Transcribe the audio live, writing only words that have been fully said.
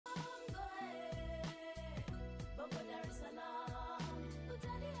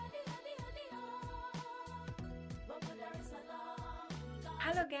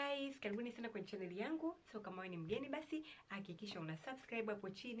guys, karibuni sana kwenye channel yangu. So kama wewe ni mgeni basi hakikisha una subscribe hapo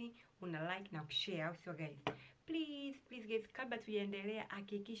chini, una like na kushare, au sio guys? Please guys, kabla tujaendelea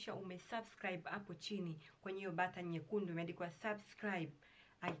hakikisha umesubscribe hapo chini kwenye hiyo button nyekundu imeandikwa subscribe.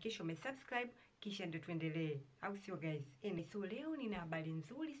 Hakikisha umesubscribe kisha ndio tuendelee, au sio guys? So leo nina habari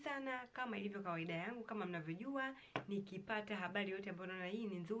nzuri sana kama ilivyo kawaida yangu. Kama mnavyojua, nikipata habari yote ambayo naona hii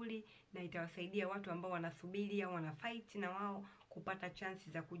ni nzuri na itawasaidia watu ambao wanasubiri au wana fight na wao kupata chance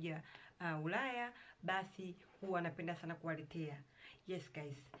za kuja Ulaya, basi huwa napenda sana kuwaletea. Yes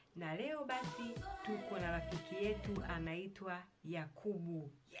guys, na leo basi tuko na rafiki yetu anaitwa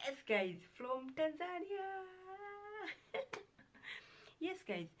Yakubu. Yes guys, from Tanzania. Yes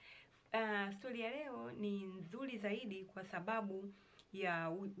guys, story ya leo ni nzuri zaidi kwa sababu ya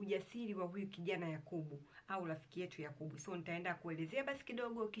ujasiri wa huyu kijana Yakubu au rafiki yetu Yakubu. So nitaenda kuelezea basi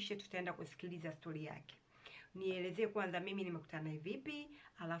kidogo, kisha tutaenda kusikiliza story yake. Nielezee kwanza mimi nimekutana naye vipi,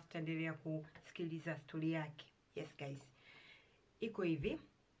 alafu tutaendelea kusikiliza story yake. Yes guys, iko hivi.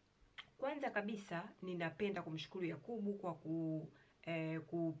 Kwanza kabisa ninapenda kumshukuru Yakubu kwa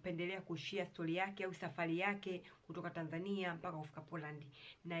kupendelea kushare story yake au safari yake kutoka Tanzania mpaka kufika Poland.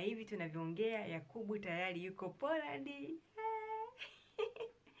 Na hivi tunavyoongea Yakubu tayari yuko Poland.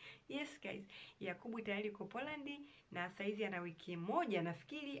 Yes guys, Yakubu tayari yuko Poland na saizi ana wiki moja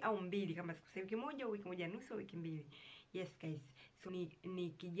nafikiri au mbili, kama sikusema wiki moja au wiki moja nusu au wiki mbili. Yes guys, so ni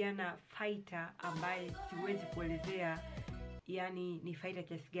kijana fighter ambaye siwezi kuelezea yani ni fighter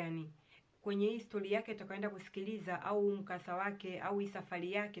kiasi gani. Kwenye hii story yake tutakaenda kusikiliza au mkasa wake au hii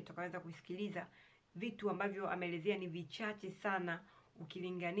safari yake tutakaanza kusikiliza, vitu ambavyo ameelezea ni vichache sana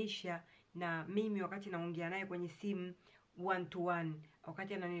ukilinganisha na mimi wakati naongea naye kwenye simu one to one,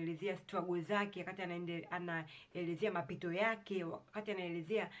 wakati ananielezea struggle zake, wakati anaelezea mapito yake, wakati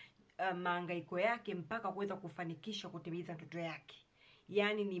anaelezea mahangaiko yake mpaka kuweza kufanikisha kutimiza ndoto yake.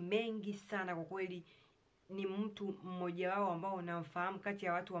 Yani ni mengi sana kwa kweli. Ni mtu mmoja wao ambao nafahamu kati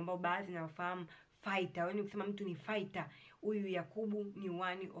ya watu ambao baadhi nawafahamu fighter. Yaani kusema mtu ni fighter, huyu Yakubu ni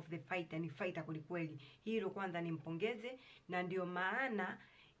one of the fighter, ni fighter kweli. Hilo kwanza nimpongeze, na ndio maana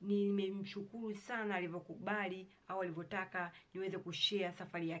nimemshukuru sana alivyokubali au alivyotaka niweze kushare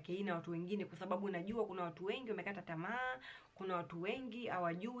safari yake hii na watu wengine, kwa sababu najua kuna watu wengi wamekata tamaa, kuna watu wengi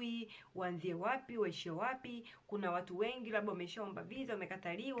hawajui waanzie wapi, waishie wapi. Kuna watu wengi labda wameshaomba visa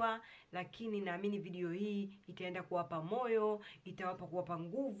wamekataliwa, lakini naamini video hii itaenda kuwapa moyo, itawapa kuwapa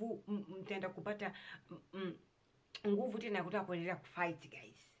nguvu, mtaenda kupata nguvu tena ya kutaka kuendelea kufight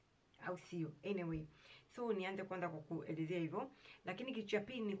guys, au sio? Anyway, so nianze kwanza kwa kuelezea hivyo, lakini kitu cha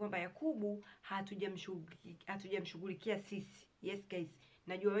pili ni kwamba Yakubu hatujamshughulikia sisi. Yes guys,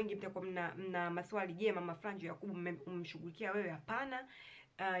 najua wengi mtakuwa mna maswali, je, mama Franjo Yakubu mmemshughulikia wewe? Hapana.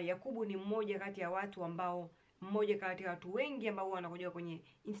 Yakubu ni mmoja kati ya watu wengi ambao wanakuja kwenye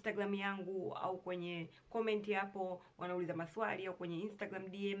Instagram yangu au kwenye comment hapo wanauliza maswali, au kwenye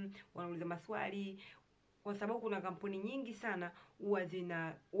Instagram DM wanauliza maswali, kwa sababu kuna kampuni nyingi sana huwa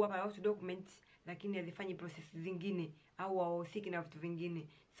wapa watu documents lakini hazifanyi process zingine au hawahusiki na vitu vingine.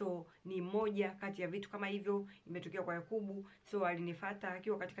 So ni moja kati ya vitu kama hivyo imetokea kwa Yakubu. So alinifuata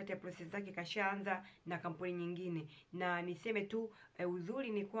akiwa katikati ya process zake, kashaanza na kampuni nyingine. Na niseme tu uzuri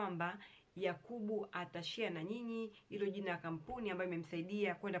ni kwamba Yakubu atashare na nyinyi hilo jina la kampuni ambayo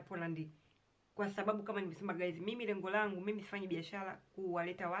imemsaidia kwenda Poland. Kwa sababu kama nimesema guys, mimi lengo langu, mimi sifanyi biashara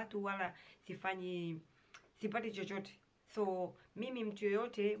kuwaleta watu, wala sipati chochote. So mimi mtu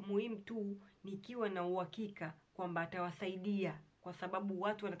yoyote muhimu tu nikiwa na uhakika kwamba atawasaidia, kwa sababu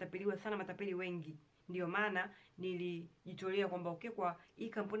watu wanatapeliwa sana, matapeli wengi. Ndio maana nilijitolea kwamba okay, kwa hii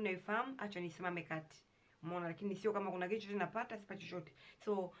kampuni naifahamu, acha nisimame kati. Umeona? Lakini sio kama kuna kitu napata sipati chochote.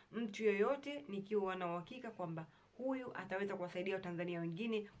 So mtu yoyote nikiwa na uhakika kwamba huyu ataweza kuwasaidia Watanzania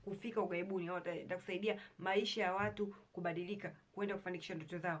wengine kufika ughaibuni, au atakusaidia maisha ya watu kubadilika, kwenda kufanikisha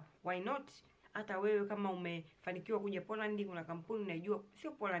ndoto zao, why not? Hata wewe kama umefanikiwa kuja Poland, kuna kampuni unaijua,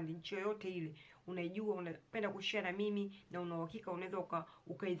 sio Poland, nchi yoyote ile unaijua, unapenda kushare na mimi na una uhakika unaweza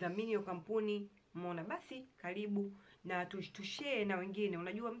ukaidhamini hiyo kampuni, umeona, basi karibu na tushare na wengine.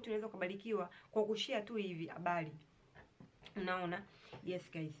 Unajua mtu anaweza kubarikiwa kwa kushare tu hivi habari, unaona?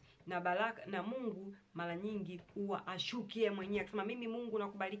 Yes guys, na baraka na Mungu mara nyingi huwa ashukie mwenyewe akisema mimi Mungu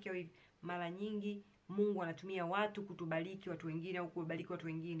nakubariki hivi. Mara nyingi Mungu anatumia watu kutubariki watu wengine au kubariki watu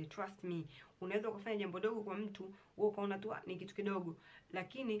wengine. Trust me. Unaweza ukafanya jambo dogo kwa mtu, wewe ukaona tu ni kitu kidogo,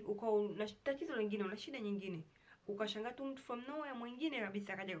 lakini ukao na tatizo lingine, una shida nyingine, ukashangaa tu mtu from nowhere mwingine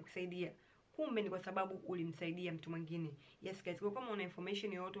kabisa akaja kukusaidia. kumbe ni kwa sababu ulimsaidia mtu mwingine. Yes guys, kwa kama una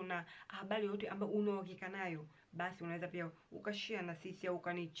information yoyote, una habari yoyote ambayo una uhakika nayo, basi unaweza pia ukashare na sisi au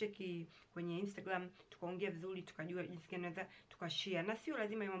ukanicheki kwenye Instagram, tukaongea vizuri, tukajua jinsi gani tunaweza tukashare. Na sio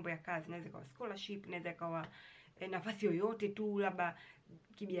lazima mambo ya kazi, inaweza kuwa scholarship, inaweza kuwa nafasi yoyote tu, labda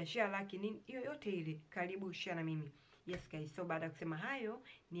kibiashara, kinini, yoyote ile, karibu share na mimi. Yes guys, so baada ya kusema hayo,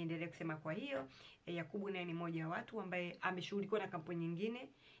 niendelee kusema. Kwa hiyo Yakubu naye ni mmoja wa watu ambaye ameshughulikiwa na kampuni nyingine,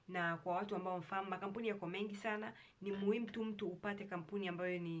 na kwa watu ambao mfahamu, makampuni yako mengi sana. Ni muhimu tu mtu upate kampuni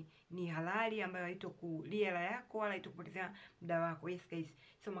ambayo ni halali, ambayo haitokulia hela yako wala haitokupotezea muda wako. Yes guys,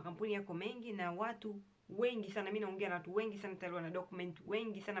 so makampuni yako mengi na watu wengi sana. Mimi naongea na watu wengi sana tayari wana document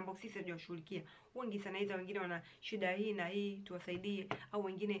wengi sana ambao sisi hatuwashughulikia. Wengi sana hizo, wengine wana shida hii na hii, tuwasaidie. Au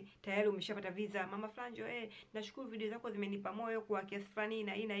wengine tayari umeshapata visa, mama Franjo, nashukuru video zako zimenipa moyo kwa kiasi fulani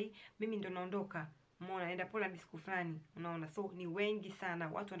na hii na hii, mimi ndo naondoka. Umeona, naenda Poland siku fulani. Unaona, so ni wengi sana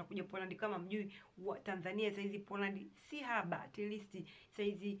watu wanakuja Poland. Kama mjui, wa Tanzania saizi Poland si haba, at least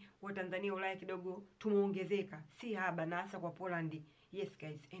saizi wa Tanzania Ulaya kidogo tumeongezeka, si haba, na hasa kwa Poland. Yes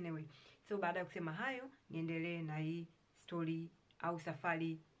guys, anyway, so baada ya kusema hayo, niendelee na hii story au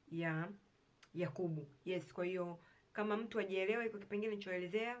safari ya Yakubu. Yes, kwa hiyo kama mtu ajielewe iko kipengele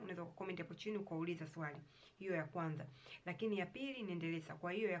nilichoelezea, unaweza kucomment hapo chini ukauliza swali. Hiyo ya kwanza. Lakini ya pili niendeleza.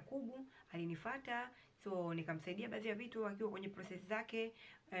 Kwa hiyo Yakubu alinifuata, so nikamsaidia baadhi ya vitu akiwa kwenye process zake.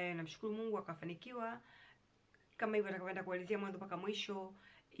 Namshukuru Mungu akafanikiwa. Kama hivyo atakapoenda kuelezea mwanzo mpaka mwisho.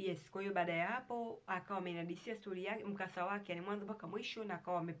 Yes, kwa hiyo baada ya hapo akawa amenadisia story yake, mkasa wake, yani mwanzo mpaka mwisho, na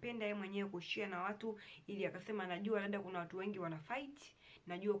akawa amependa yeye mwenyewe kushare na watu, ili akasema najua labda kuna watu wengi wana fight,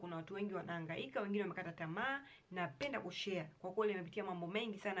 najua kuna watu wengi wanahangaika, wengine wamekata tamaa, napenda kushare. Kwa kweli amepitia mambo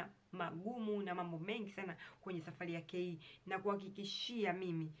mengi sana magumu na mambo mengi sana kwenye safari yake hii, na kuhakikishia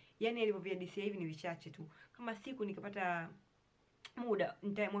mimi, yani alivyoviadisia hivi ni vichache tu. Kama siku nikipata muda,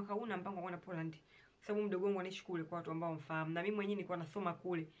 mwaka huu na mpango wa kwenda Poland, sababu mdogo wangu anaishi kule, kwa watu ambao mfahamu, na mimi mwenyewe nilikuwa nasoma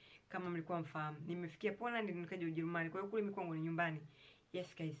kule, kama mlikuwa mfahamu. Nimefikia Poland nikaja Ujerumani, kwa hiyo kule mimi kwangu ni nyumbani.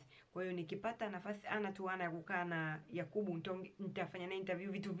 Yes guys, kwa hiyo nikipata nafasi ana ya kukaa na Yakubu, nitafanya naye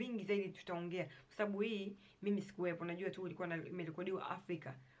interview, vitu vingi zaidi tutaongea, kwa sababu hii mimi sikuwepo, najua tu ilikuwa imerekodiwa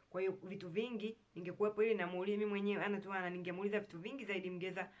Afrika. Kwa hiyo vitu vingi ningekuwepo, ili namuuliza mimi mwenyewe ana ningemuuliza vitu vingi zaidi,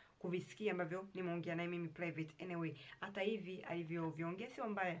 mngeweza kuvisikia ambavyo nimeongea naye mimi private. Anyway, hata hivi alivyoviongea sio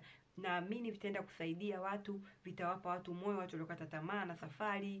mbaya, naamini vitaenda kusaidia watu, vitawapa watu moyo, watu waliokata tamaa na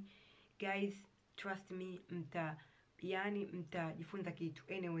safari. Guys, trust me, mtajifunza kitu.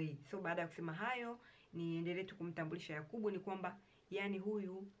 Anyway, so baada ya kusema hayo, niendelee tu kumtambulisha Yakubu. Ni kwamba yani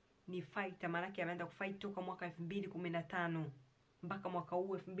huyu ni fighter, maana yake ameanza kufight toka mwaka 2015 mpaka mwaka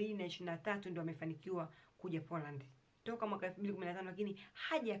huu 2023 ndio amefanikiwa kuja Poland. Toka mwaka 2015, lakini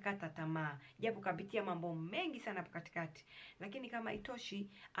hajakata tamaa, japo kapitia mambo mengi sana hapo katikati. Lakini kama itoshi,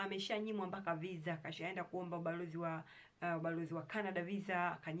 ameshanyimwa mpaka visa, kashaenda kuomba ubalozi wa Canada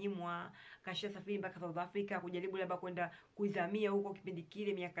visa, akanyimwa. Kashasafiri mpaka South Africa kujaribu labda kwenda kuzamia huko kipindi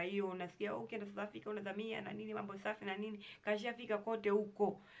kile, miaka hiyo unasikia ukienda South Africa unazamia na nini, mambo safi na nini, kashafika kote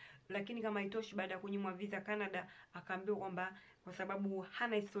huko. Lakini kama itoshi, baada ya kunyimwa visa Canada, akaambiwa kwamba kwa sababu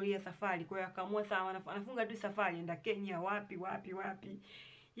hana historia ya safari, kwa hiyo akaamua sawa, anafunga tu safari, enda Kenya, wapi.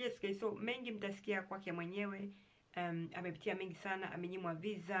 Yes guys, so mengi mtasikia kwake mwenyewe. Amepitia mengi sana, amenyimwa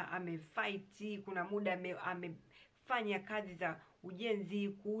visa, amefight, kuna muda amefanya kazi za ujenzi,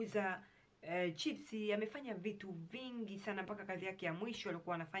 kuuza chipsi, amefanya vitu vingi sana, mpaka kazi yake ya mwisho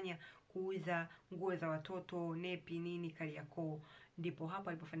alikuwa anafanya kuuza nguo za watoto, nepi nini, Kariakoo. Ndipo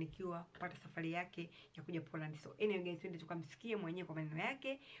hapa alipofanikiwa kupata safari yake ya kuja Poland. So anyway guys, twende tukamsikie mwenyewe kwa maneno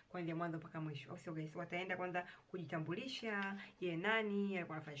yake kuanzia mwanzo mpaka mwisho. So guys, wataenda kwanza kujitambulisha, yeye nani,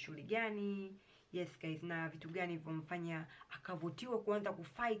 alikuwa anafanya shughuli gani. Yes guys, na vitu gani vilivyomfanya akavutiwa kuanza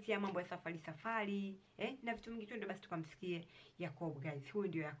kufight ya mambo ya safari na vitu vingi. Twende basi tukamsikie Yakubu guys. Huyu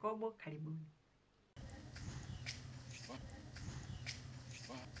ndio Yakubu, karibuni.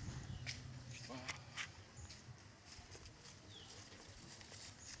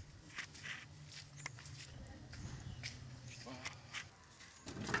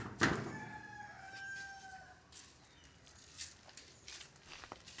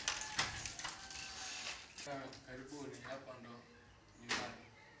 Karibuni, hapa ndo nyumbani.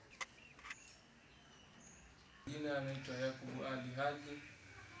 Jina anaitwa Yakubu Ali Haji,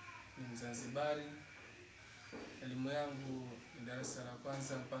 ni Mzanzibari. Elimu yangu ni darasa la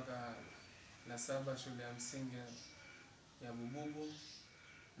kwanza mpaka la 7 shule ya msingi ya Bububu,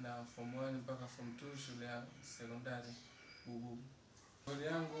 na form 1 mpaka form 2 shule ya sekondari Bububu. Shughuli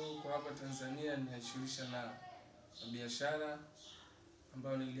yangu kwa hapa Tanzania ninajishughulisha na biashara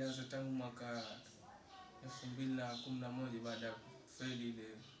ambayo nilianza tangu mwaka 2011 baada ya kufeli ile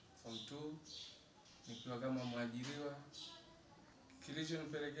form 2 nikiwa kama mwajiriwa.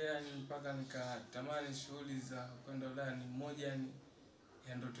 Kilichonipelekea ni mpaka nikatamani shughuli za kwenda Ulaya, ni moja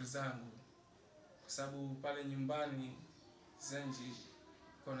ya ndoto zangu, kwa sababu pale nyumbani Zenji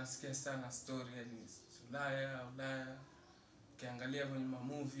kwa nasikia sana story ya Ulaya. Ukiangalia kwenye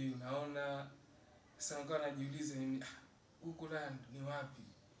movie unaona. Sasa nikawa najiuliza mimi, huku Ulaya ni wapi?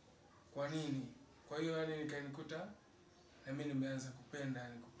 Kwa nini? Kwa hiyo yani nikanikuta na mimi nimeanza kupenda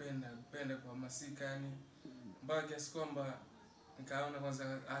kuhamasika, yani mpaka kiasi kwamba nikaona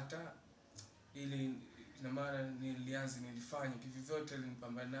kwanza hata ili ina maana nilifanya kivyote ili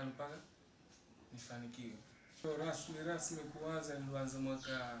nipambane nalo mpaka nifanikiwe. Rasmi kuanza nilianza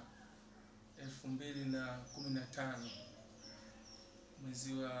mwaka 2015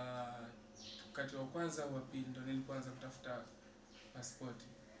 mwezi wa wakati wa kwanza wa pili ndo nilipoanza kutafuta pasipoti.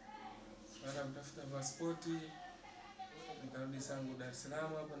 Baada ya kutafuta pasipoti nikarudi zangu Dar es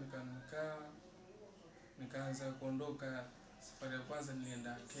Salaam hapo, nikaanza kuondoka. Safari ya kwanza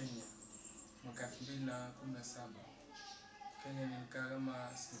nilienda Kenya mwaka 2017. Kenya nilikaa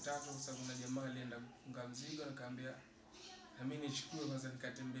kama siku 3 kwa sababu kuna jamaa alienda kufunga mzigo, nikamwambia na mimi nichukue kwanza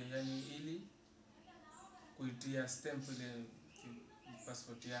nikatembee, yani ili kuitia stamp ile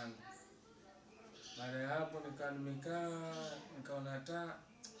passport yangu. Baada ya hapo nikaona hata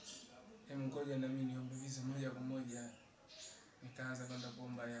ngoja na mimi niombe visa moja kwa moja, nikaanza kwenda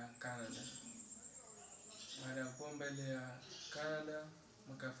kuomba ya Canada. Baada ya kuomba ile ya Canada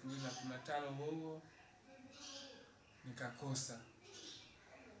mwaka 2015 huo nikakosa.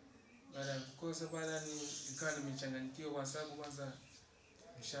 Baada ya kukosa nikawa nimechanganyikiwa, kwa sababu kwanza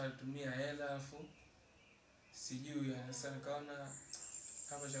nishatumia hela afu sijui. Sasa nikaona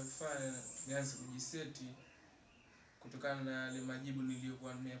hapa cha kufanya nianze kujiseti kutokana na ile majibu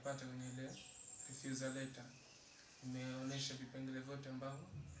niliyokuwa nimeyapata kwenye ile refusal letter. Nimeonyesha vipengele vyote ambavyo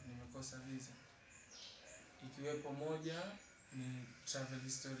nimekosa visa, ikiwepo moja ni travel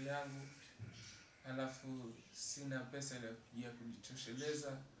history yangu, alafu sina pesa ya kujitosheleza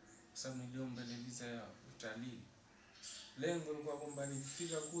kwa sababu niliomba ile visa ya utalii. Lengo lilikuwa kwamba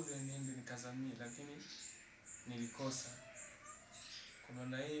nikifika kule niende nikazamie, lakini nilikosa. Kwa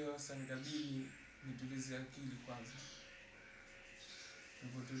maana hiyo sasa nikabidi nitulize akili kwanza.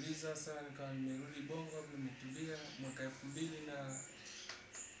 Nilipotuliza sasa nikawa nimerudi Bongo, nimetulia. Mwaka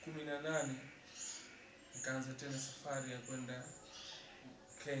 2018 nikaanza tena safari ya kwenda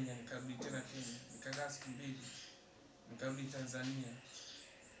Kenya. Nikarudi tena Kenya, nikakaa siku 2, nikarudi Tanzania.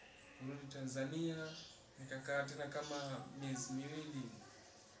 Kurudi Tanzania nikakaa tena kama miezi 2,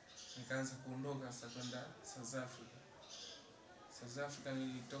 nikaanza kuondoka sasa kwenda South Africa. South Africa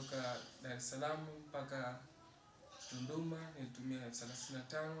nilitoka Dar es Salaam mpaka Tunduma, nilitumia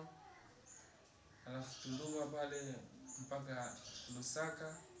 35. Alafu Tunduma pale mpaka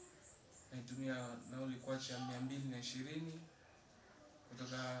Lusaka nilitumia nauli kwacha 220.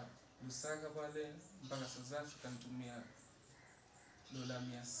 Kutoka Lusaka pale mpaka South Africa nitumia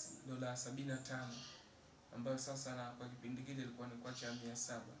dola 75, ambayo sasa na kwa kipindi kile ilikuwa ni kwacha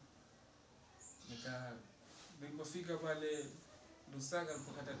 700. Nilipofika pale Lusaka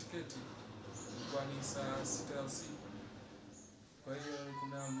nilipokata tiketi ilikuwa ni saa 6 usiku. Kwa hiyo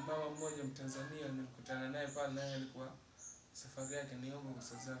kuna mama mmoja Mtanzania nilikutana naye pale, naye alikuwa safari yake ni huko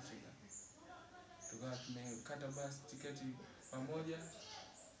South Africa. Tukawa tumekata basi tiketi pamoja,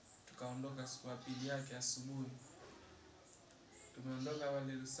 tukaondoka siku ya pili yake asubuhi. Tumeondoka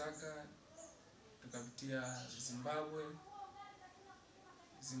wale Lusaka tukapitia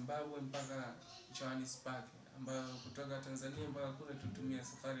Zimbabwe mpaka Johannesburg, ambayo kutoka Tanzania mpaka kule tutumia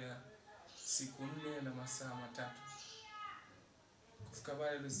safari ya siku 4 na masaa 3. Kufika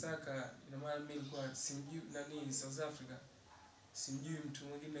pale Lusaka, ina maana mimi nilikuwa simjui South Africa, simjui mtu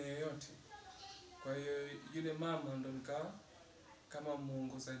mwingine yoyote. Kwa hiyo yule mama ndo nikawa kama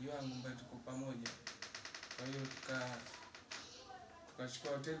muongozaji wangu ambaye tuko pamoja. Kwa hiyo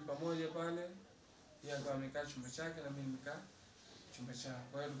tukachukua hoteli pamoja pale, yeye akawa amekaa chumba chake na mimi nimekaa chumba changu.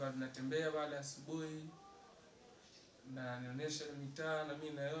 Kwa hiyo tulikuwa tunatembea pale asubuhi na nionyesha mitaa na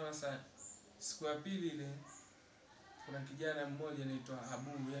mimi naona. Sasa siku ya pili ile kuna kijana mmoja anaitwa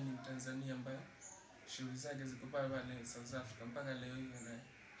Abu, yani Mtanzania ambaye shughuli zake ziko pale South Africa mpaka leo hii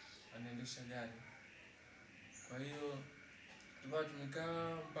anaendesha gari. Kwa hiyo tulikuwa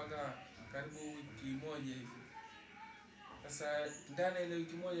tumekaa mpaka karibu wiki moja hivi. Sasa ndani ile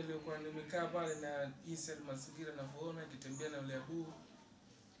wiki moja nilikuwa nimekaa pale na jinsi mazingira ninavyoona kitembea na yule Abu,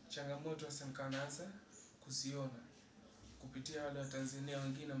 changamoto sasa nikawa naanza kuziona kupitia wale Watanzania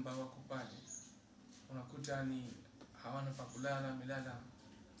wengine ambao wako pale. Unakuta ni hawana pa kulala, milala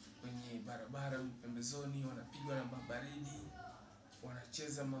kwenye barabara pembezoni, wanapigwa na baridi.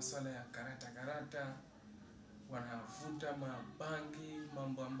 wanacheza masuala ya karata, wanavuta mabangi,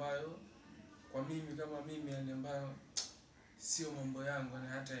 mambo ambayo kwa mimi kama mimi yani ambayo sio mambo yangu na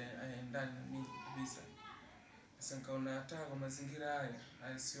hata hayaendani na mimi kabisa. Sasa nikaona hata kwa mazingira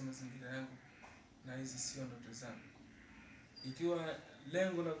haya sio mazingira yangu na hizi sio ndoto zangu. Ikiwa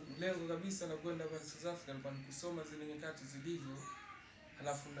lengo kabisa la kwenda kwa South Africa ni kusoma zile nyakati zilivyo,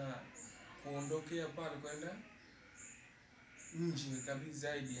 halafu na kuondokea pale kwenda nje kabisa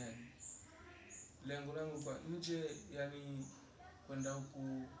zaidi yani. Lengo langu kwa nje yani kwenda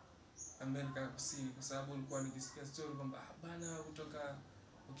huku Amerika Kusini, kwa sababu nilikuwa nikisikia story kwamba bana kutoka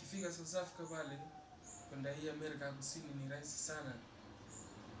ukifika South Africa pale kwenda hii Amerika Kusini ni rahisi sana.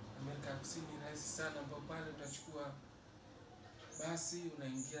 Amerika Kusini ni rahisi sana, ambapo pale utachukua basi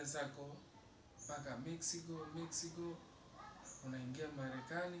unaingia zako mpaka Mexico, unaingia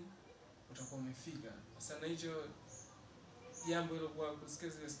Marekani, utakuwa umefika. Sasa na hicho jambo hilo kwa kusikia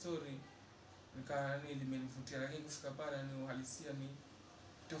zile story limenivutia, lakini kufika pale ni uhalisia ni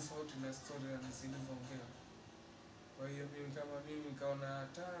tofauti na story zilivyoongea. Kwa hiyo mimi nikaona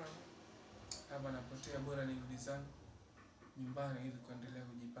hata hapa napotea, bora nirudi zangu nyumbani ili kuendelea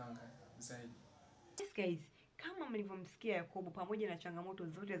kujipanga zaidi. Yes guys, kama mlivyomsikia Yakubu, pamoja na changamoto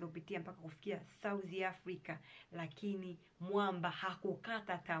zote alizopitia mpaka kufikia South Africa, lakini mwamba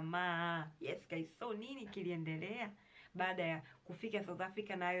hakukata tamaa. Yes guys, so nini kiliendelea baada ya kufika South Africa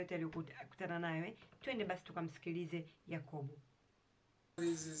na yote aliyokutana nayo? Twende basi tukamsikilize Yakubu.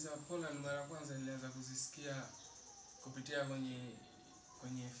 Hizi za Poland mara kwanza nilianza kuzisikia kupitia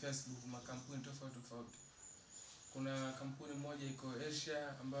kwenye Facebook, makampuni tofauti. Kuna kampuni moja iko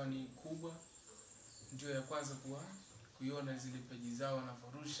Asia ambayo ni kubwa, ndio ya kwanza kuiona zile peji zao,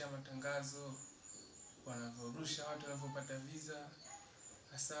 wanavorusha matangazo, wanavorusha watu wanapopata visa.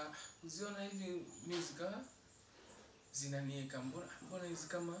 Sasa uziona hivi muzika zinanieka, mbona hizi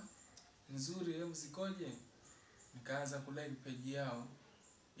kama nzuri, hebu zikoje? Nikaanza kulike page yao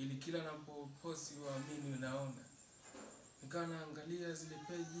ili kila napoposti waamini unaona. Nikawa naangalia zile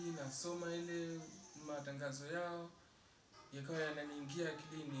page, nasoma ile matangazo yao, yakawa yananiingia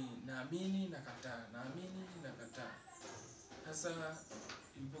akilini, naamini nakataa, naamini nakataa. Sasa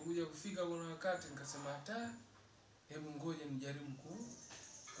ilipokuja kufika kuna wakati nikasema hata hebu ngoja nijaribu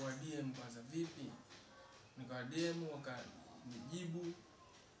kwa DM kwanza. Vipi? Nikawa DM, wakanijibu,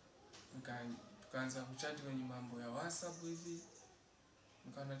 tukaanza kuchat kwenye mambo ya WhatsApp hivi.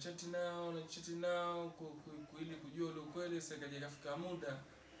 Nikawa na chat nao ili kujua ule ukweli. Sasa kaja kafika muda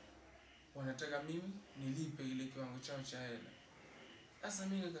wanataka mimi nilipe ile kiwango chao cha hela. Sasa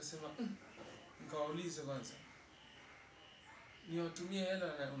mimi nikasema nikawauliza kwanza, niwatumie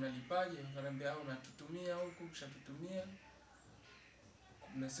hela na unalipaje? Wakaniambia unatutumia huko, ukishatutumia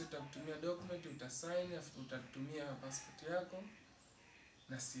na sisi tutakutumia document, utasign, afu utatumia passport yako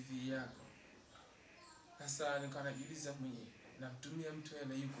na CV yako. Sasa nikawa najiuliza mwenyewe, namtumia mtu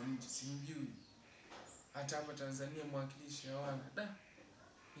hela yuko nje, simjui. Hata hapa Tanzania mwakilishi hawana.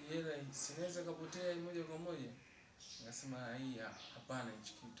 Hii hela sinaweza kapotea moja kwa moja. Nikasema hii hapana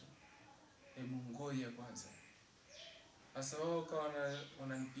hichi kitu. Hebu ngoja kwanza. Sasa wao kwa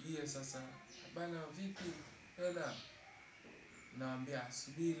wananipigia sasa, bana vipi hela? Naambia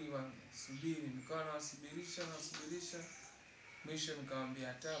subiri. Nikawa nawasubirisha. Mwisho nikamwambia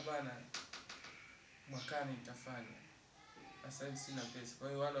hata bana mwakani nitafanya. Sasa hivi sina pesa. Kwa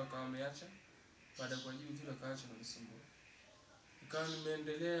hiyo wale wakawa wameacha, baada kwa jibu vile wakaacha kunisumbua. Nikawa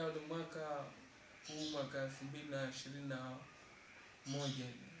nimeendelea ule mwaka 2021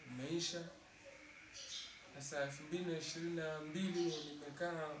 umeisha. Sasa 2022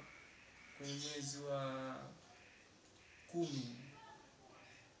 nimekaa kwenye mwezi wa 10.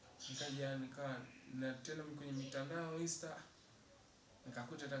 Nikawa na tena kwenye mitandao Insta,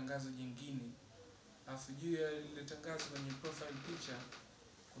 nikakuta tangazo jingine. Afu juu ya ile tangazo kwenye profile picture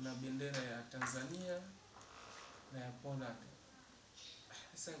kuna bendera ya Tanzania na ya Poland.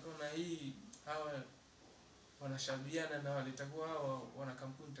 Sasa nikaona hii hawa wanashabiana na walitakuwa hawa wana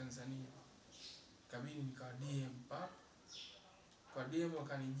kampuni Tanzania. Kabidi nikawa DM kwa DM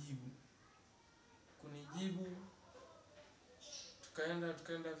wakanijibu. Kunijibu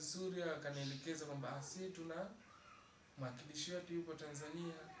tukaenda vizuri, akanielekeza kwamba sisi tuna mwakilishi wetu yupo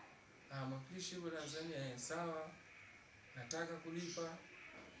Tanzania. Mwakilishi yupo Tanzania, sawa. Nataka kulipa.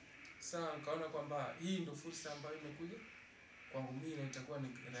 Sawa, nikaona kwamba hii ndio fursa ambayo imekuja kwangu mimi na itakuwa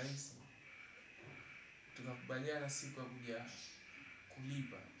ni rahisi. Tukakubaliana siku ya kuja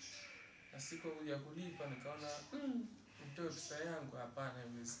kulipa. Na siku ya kuja kulipa nikaona nitoe pesa yangu, hapana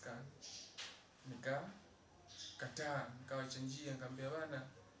haiwezekani. Nikakataa, nikawachanjia, nikamwambia bana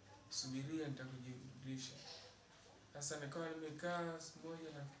subiria nitakujirudisha. Sasa nikawa nimekaa siku moja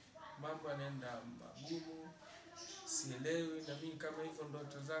na mambo yanaenda magumu, sielewi, na mimi kama hivyo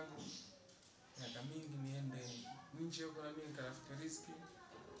ndoto zangu miaka mingi niende nje huko, na mimi nitafuta riziki.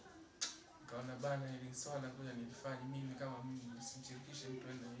 Nikaona bana, ili swala ngoja nilifanye mimi kama mimi, nisimshirikishe mtu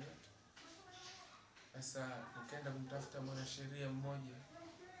aina yoyote. Sasa nikaenda kumtafuta mwanasheria mmoja,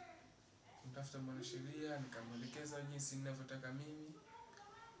 nikamwelekeza jinsi ninavyotaka mimi.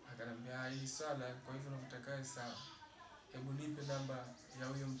 Akaniambia hili swala kwa hivyo unavyotaka sawa, hebu nipe namba ya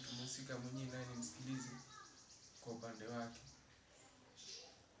huyo mtu mhusika mwenyewe naye nimsikilize kwa upande wake.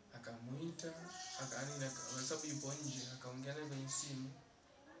 Akamuita, kwa sababu yupo nje, akaongea naye kwenye simu.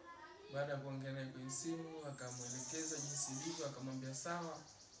 Baada ya kuongea naye kwenye simu, akamwelekeza jinsi ilivyo, akamwambia sawa,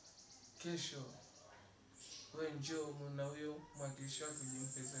 kesho wewe njoo na huyo mwakilishi wako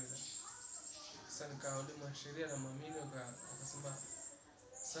ujimpe hela. Sasa nikaona mwanasheria na muamini, akasema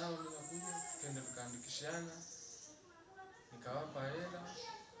sawa, mimi nakuja. Tukaenda tukaandikishana, nikawapa hela,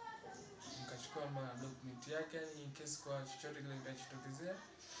 nikachukua dokumenti yake, yani kesi kwa chochote kile kitakachotokezea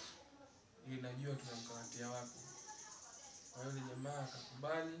ili najua tunamkamatia wapi. Kwa hiyo jamaa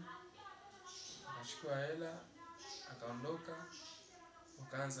akakubali, akachukua hela, akaondoka,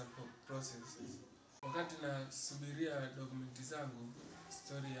 wakaanza processes. Wakati nasubiria dokumenti zangu,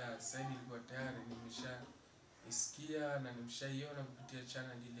 story ya Saidi ilikuwa tayari nimeshaisikia na nimeshaiona kupitia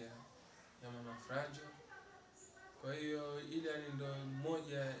channel ile ya Mama Franjo. Kwa hiyo ile ndio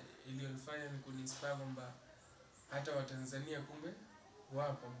moja iliyonifanya kuniinspire kwamba hata Watanzania kumbe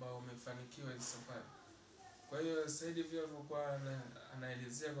wapo ambao wamefanikiwa hizo safari. Kwa hiyo Saidi vile alivyokuwa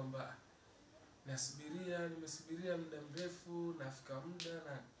anaelezea kwamba nimesubiria muda mrefu, nafika muda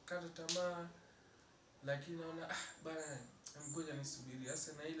na kata tamaa, lakini naona bana, ngoja nisubiri.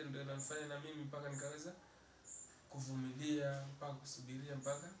 Sasa na ile ndio inanifanya na mimi mpaka nikaweza kuvumilia mpaka kusubiria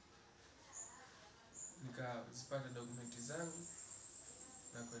mpaka nikazipata dokumenti zangu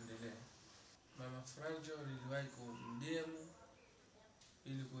na kuendelea. Mama Franjo niliwahi kumdm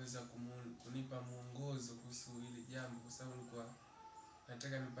ili kuweza kunipa mwongozo kuhusu hili jambo, kwa sababu nilikuwa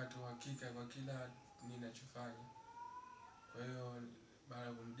nataka nipate uhakika kwa kila ninachofanya. Kwa hiyo baada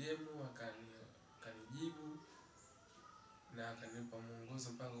ya kumdm akanijibu na akanipa mwongozo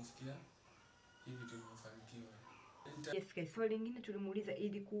mpaka kufikia hivi tulivyofanikiwa. Yes guys, swali lingine tulimuuliza,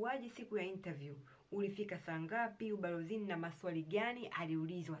 ilikuwaje siku ya interview? Ulifika saa ngapi ubalozini na maswali gani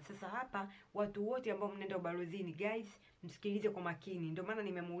aliulizwa? Sasa hapa watu wote ambao mnaenda ubalozini guys, msikilize kwa makini. Ndio maana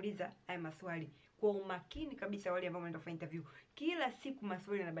nimemuuliza haya maswali kwa umakini kabisa, wale ambao wanaenda kufanya interview. Kila siku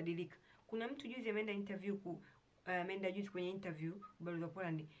maswali yanabadilika. Kuna mtu juzi ameenda interview ameenda juzi kwenye interview ubalozi wa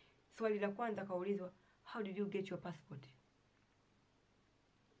Poland. Swali la kwanza kaulizwa, how did you get your passport?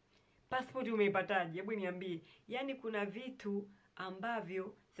 Passport umeipataje? Hebu niambie. Yaani kuna vitu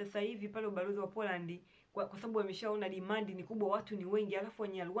ambavyo sasa hivi pale ubalozi wa Poland kwa sababu wameshaona demand ni kubwa, watu ni wengi, alafu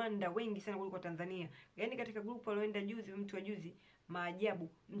wenye Rwanda wengi sana kuliko Tanzania. Yaani katika group walioenda juzi, mtu wa juzi, maajabu,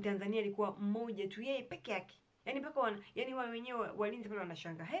 Mtanzania alikuwa mmoja tu, yeye peke yake. Yaani mpaka yaani wao wenyewe walinzi pale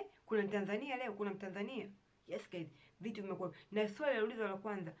wanashangaa, kuna Mtanzania leo, kuna Mtanzania. Yes guys, vitu vimekuwa. Na swali aliulizwa la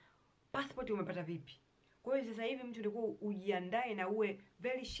kwanza, passport umepata vipi? Kwa hiyo sasa hivi mtu ndiko ujiandae na uwe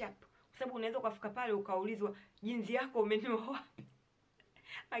very sharp. Kwa sababu unaweza ukafika pale ukaulizwa jinsi yako umenyoa wapi.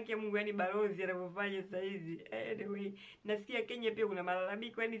 Haki ya Mungu, yani balozi anavyofanya sasa hizi. Anyway, nasikia Kenya pia kuna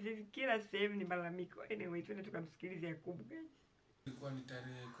malalamiko, yani sisi kila sehemu ni malalamiko. Anyway, twende tukamsikilize Yakubu guys. Ilikuwa ni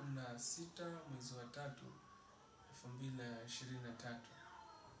tarehe 16 mwezi wa 3 2023.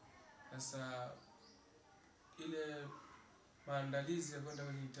 Sasa ile maandalizi ya kwenda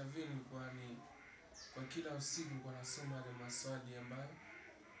kwenye interview ilikuwa ni kwa kila usiku nilikuwa nasoma yale maswali ambayo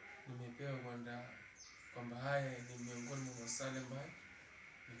nimepewa kwamba haya ni miongoni mwa maswali ambayo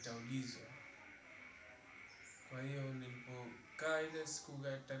nitaulizwa. Kwa hiyo nilipokaa ile siku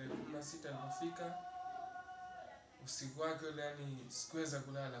ya tarehe 16 ilipofika, usiku wake ule yani sikuweza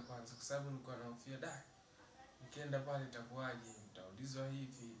kulala kwanza, kwa sababu nilikuwa nahofia nikienda pale itakuwaje, nitaulizwa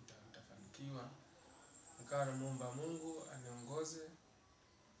hivi, nitafanikiwa. Nikawa namuomba Mungu aniongoze.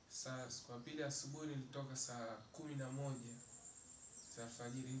 Siku ya pili asubuhi nilitoka saa 11 za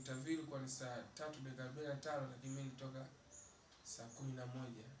alfajiri. Interview ilikuwa ni saa 3:45, lakini mimi nilitoka saa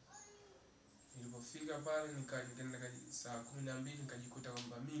 11. Nilipofika pale nikaenda saa 12, nikajikuta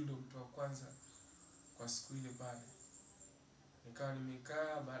kwamba mimi ndo mtu wa kwanza kwa siku ile pale. Nikawa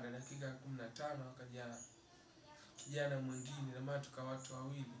nimekaa, baada ya dakika 15 akaja kijana mwingine, na maana tukawa watu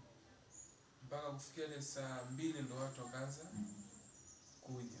wawili. Mpaka kufikia ile saa 2 ndo watu wakaanza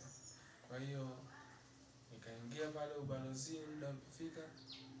kuja. Kwa hiyo nikaingia pale ubalozini, muda ulipofika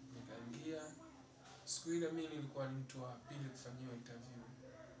nikaingia. Siku ile mimi nilikuwa ni mtu wa pili kufanyiwa interview.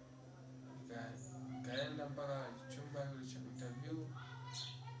 Nikaenda mpaka chumba cha interview.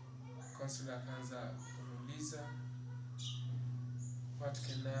 Consul akaanza kuniuliza, what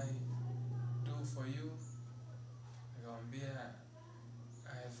can I do for you? Nikamwambia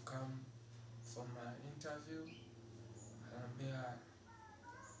I have come for my interview. Nikamwambia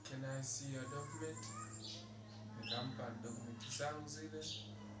can I see your document? Nikampa document zangu zile,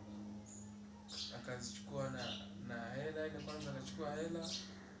 akazichukua na hela ile. Kwanza akachukua hela,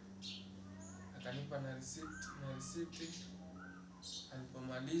 akanipa na receipt.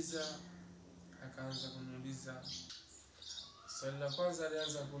 Alipomaliza akaanza kuniuliza swali la kwanza.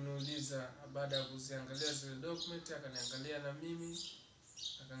 Alianza kuniuliza baada ya kuziangalia zile document, akaniangalia na mimi,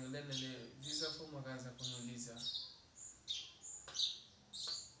 akaangalia ile visa form, akaanza kuniuliza,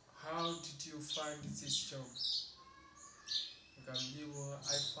 how did you find this job? Nikamjibu,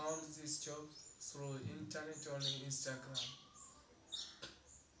 I found this job through internet on Instagram.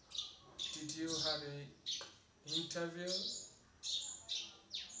 Did you have an interview?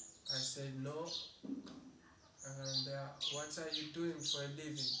 I said no. Akaniambia, what are you doing for a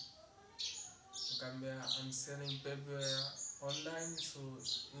living? Nikamwambia, I'm selling babywear online through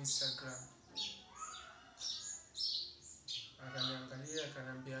Instagram. Akaniangalia,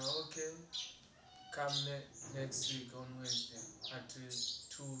 akaniambia, okay, come next week on Wednesday at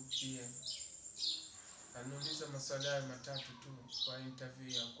 2 p.m. Aniuliza maswali hayo matatu tu kwa interview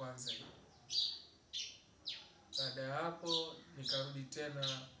ya kwanza. Baada ya hapo nikarudi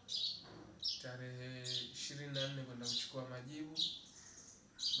tena tarehe 24 kwenda kuchukua majibu.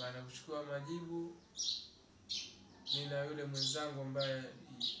 Baada ya kuchukua majibu, mimi na yule mwenzangu ambaye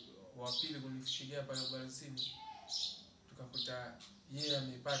wa pili kunifikiria pale ubalozini, tukakuta yeye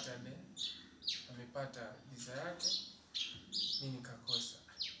amepata visa yake, mimi nikakosa.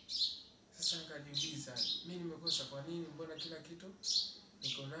 Sasa nikajiuliza, mimi nimekosa kwa nini? Mbona kila kitu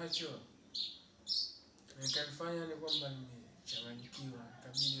niko nacho? Nikanifanya ni kwamba nimechanganyikiwa.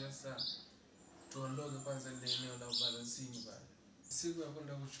 Ikabidi sasa tuondoke kwanza ile eneo la ubalozini bana. Siku ya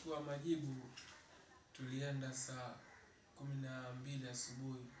kwenda kuchukua majibu tulienda saa 12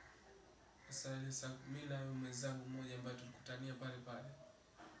 asubuhi. Sasa ile saa 10 na mwenzangu mmoja ambaye tulikutania pale pale.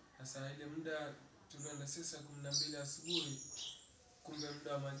 Sasa ile muda tulienda sasa 12 asubuhi, kumbe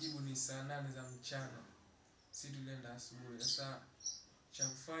muda wa majibu ni saa 8 za mchana. Sisi tulienda asubuhi. Sasa cha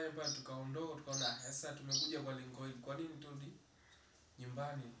kufanya pale tukaondoka, tukaona sasa tumekuja kwa lengo hili, kwa nini turudi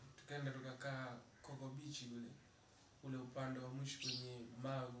nyumbani? Tukaenda tukakaa Coco Beach ule upande wa mwisho kwenye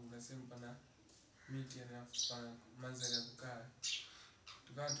mawe, unasema pana miti na mandhari ya kukaa.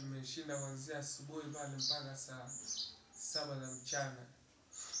 Tukawa tumeshinda kuanzia asubuhi pale mpaka saa 7 za mchana.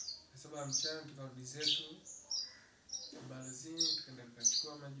 Saa 7 mchana tukarudi zetu balozini, tukaenda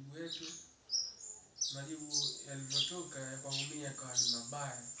tukachukua majibu yetu. Majibu yalivyotoka ya kwangu mimi yakawa ni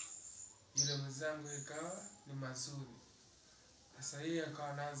mabaya, yule mwenzangu ikawa ni mazuri. Sasa yeye akawa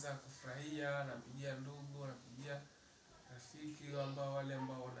anaanza kufurahia, anapigia ndugu, anapigia rafiki wale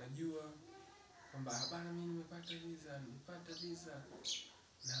ambao wanajua kwamba bana, mimi nimepata visa,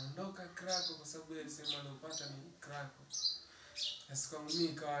 naondoka Krakow, kwa sababu yeye alisema alipata ni Krakow. Sasa kwangu mimi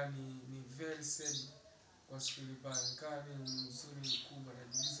ikawa ni very sad kwa siku ile pale, ikawa ni mzuri mkubwa.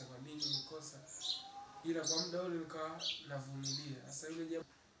 Najiuliza kwa nini nimekosa, ila kwa muda ule nikawa navumilia. Sasa yule jamaa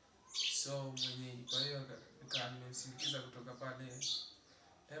so mwenyeji, kwa hiyo nikawa nimemsindikiza kutoka pale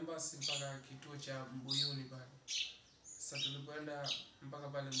embassy mpaka kituo cha Mbuyuni pale. Sasa tulipoenda mpaka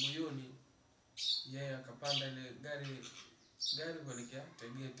pale Mbuyuni, yeye akapanda ile gari kuelekea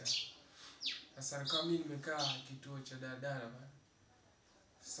Tegeta. Sasa nikawa mimi nimekaa kituo cha daladala pale.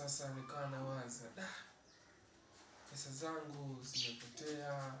 Sasa nikawa nawaza, pesa zangu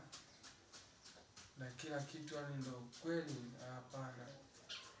zimepotea na kila kitu, yani ndo kweli? Hapana.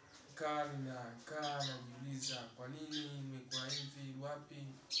 Nikawa najiuliza kwa nini imekuwa hivi, wapi,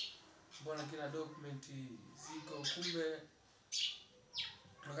 mbona kila document ziko? Kumbe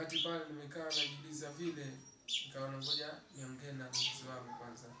wakati pale nimekaa najiuliza vile, nikaona ngoja niongee na mzee wangu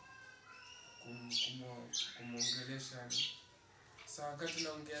kwanza kumuongelesha. Sasa wakati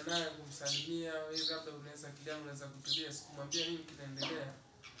naongea naye kumsalimia, wewe labda unaweza kutulia, sikumwambia nini kinaendelea.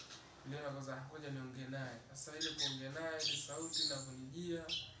 Niliona kwanza ngoja niongee naye. Sasa ile kuongea naye, ile sauti inavyonijia,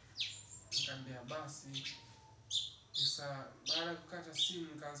 nikamwambia basi. Sasa baada ya kukata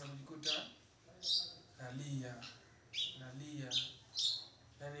simu nikaanza kujikuta nalia.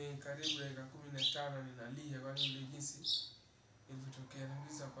 Yaani karibu dakika 15 ninalia kwa nini jinsi ilivyotokea.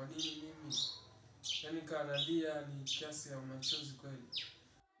 Nauliza kwa nini mimi? Yaani nalia ni kiasi ya machozi kweli.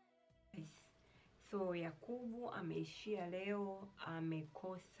 So Yakubu ameishia leo,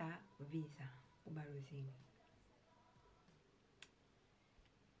 amekosa visa ubalozini.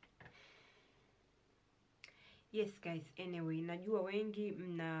 Yes guys, anyway, najua wengi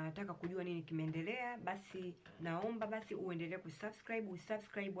mnataka kujua nini kimeendelea, basi naomba basi uendelee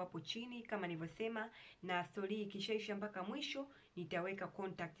usubscribe hapo chini kama nilivyosema, na story hii ikishaisha mpaka mwisho nitaweka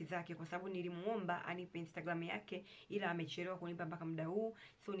contact zake, kwa sababu nilimuomba anipe Instagram yake ila amechelewa kunipa mpaka muda huu.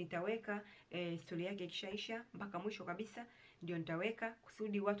 So nitaweka story yake ikishaisha mpaka mwisho kabisa, ndio nitaweka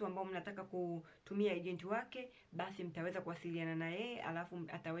kusudi watu ambao mnataka kutumia agent wake basi mtaweza kuwasiliana na yeye, alafu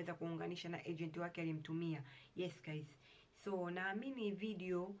ataweza kuunganisha na agent wake alimtumia. Yes guys, so naamini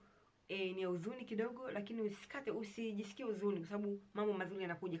video ni huzuni kidogo, lakini usijisikie huzuni kwa sababu mambo mazuri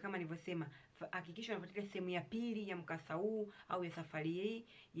yanakuja. Kama nilivyosema, hakikisha unafuatilia sehemu ya pili ya mkasa huu au ya safari hii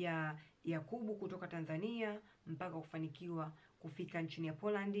ya Yakubu kutoka Tanzania mpaka kufanikiwa kufika nchini ya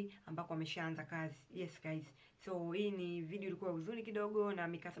Poland ambako ameshaanza kazi. Yes guys, so hii ni video ilikuwa huzuni kidogo na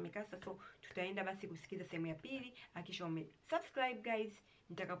mikasa, so tutaenda basi kusikiza sehemu ya pili. Hakikisha subscribe guys,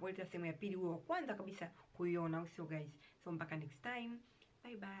 nitakapoleta sehemu ya pili uwe wa kwanza kabisa kuiona, usio guys. So mpaka next time,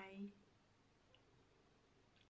 bye bye.